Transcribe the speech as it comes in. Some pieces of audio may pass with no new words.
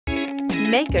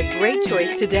Make a great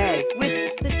choice today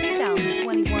with the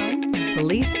 2021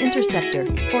 Police Interceptor.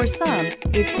 For some,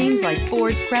 it seems like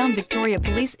Ford's Crown Victoria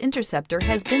Police Interceptor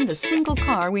has been the single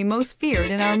car we most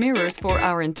feared in our mirrors for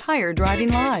our entire driving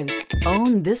lives.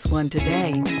 Own this one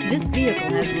today. This vehicle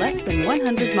has less than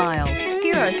 100 miles.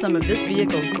 Here are some of this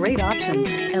vehicle's great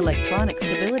options: electronic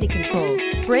stability control,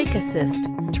 brake assist,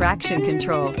 traction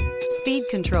control, speed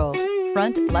control,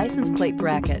 front license plate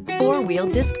bracket, four-wheel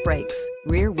disc brakes,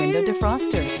 rear window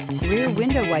defroster, rear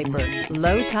window wiper,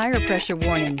 low tire pressure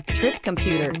warning, trip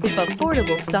computer. If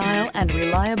affordable style and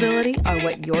reliability are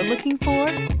what you're looking for,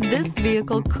 this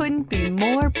vehicle couldn't be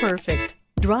more perfect.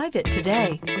 Drive it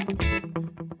today.